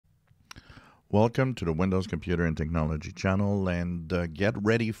Welcome to the Windows Computer and Technology channel, and get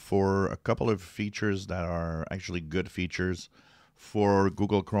ready for a couple of features that are actually good features for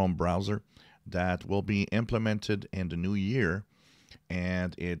Google Chrome browser that will be implemented in the new year.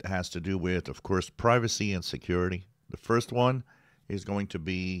 And it has to do with, of course, privacy and security. The first one is going to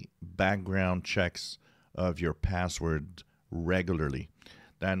be background checks of your password regularly.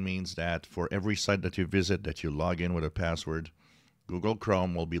 That means that for every site that you visit that you log in with a password, Google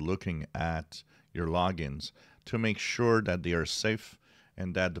Chrome will be looking at your logins to make sure that they are safe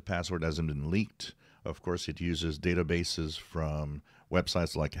and that the password hasn't been leaked. Of course, it uses databases from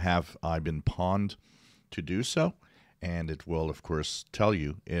websites like Have I Been Pwned to do so. And it will, of course, tell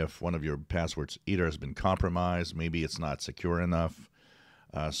you if one of your passwords either has been compromised, maybe it's not secure enough.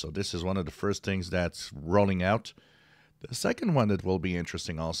 So this is one of the first things that's rolling out. The second one that will be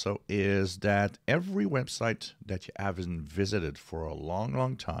interesting also is that every website that you haven't visited for a long,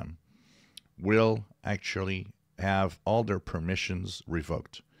 long time will actually have all their permissions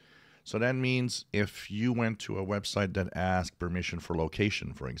revoked. So that means if you went to a website that asked permission for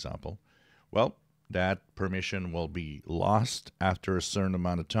location, for example, well, that permission will be lost after a certain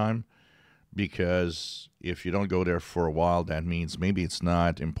amount of time, because if you don't go there for a while, that means maybe it's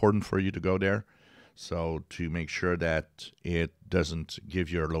not important for you to go there. So to make sure that it doesn't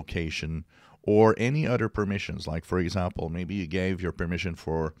give your location or any other permissions, like for example, maybe you gave your permission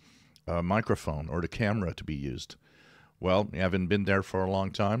for a microphone or the camera to be used. Well, you haven't been there for a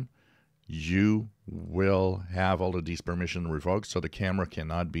long time. You will have all of these permissions revoked, so the camera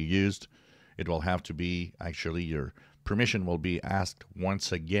cannot be used. It will have to be actually your permission will be asked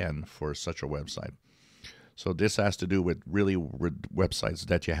once again for such a website. So this has to do with really websites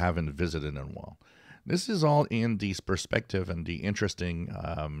that you haven't visited in a while. This is all in the perspective and the interesting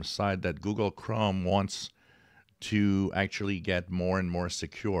side that Google Chrome wants to actually get more and more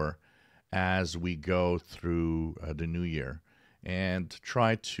secure as we go through the new year, and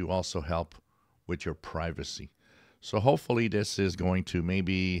try to also help with your privacy. So hopefully this is going to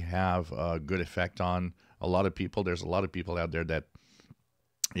maybe have a good effect on a lot of people. There's a lot of people out there that,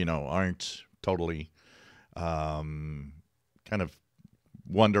 aren't totally kind of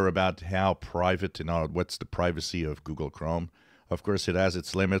wonder about how private what's the privacy of Google Chrome. Of course, it has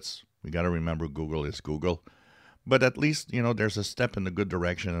its limits. We got to remember Google is Google. But at least, there's a step in the good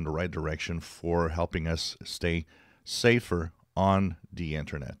direction and the right direction for helping us stay safer on the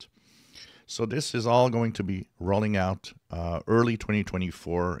internet. So this is all going to be rolling out early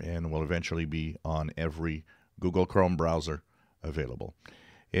 2024 and will eventually be on every Google Chrome browser available.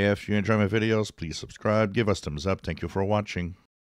 If you enjoy my videos, please subscribe, give us thumbs up. Thank you for watching.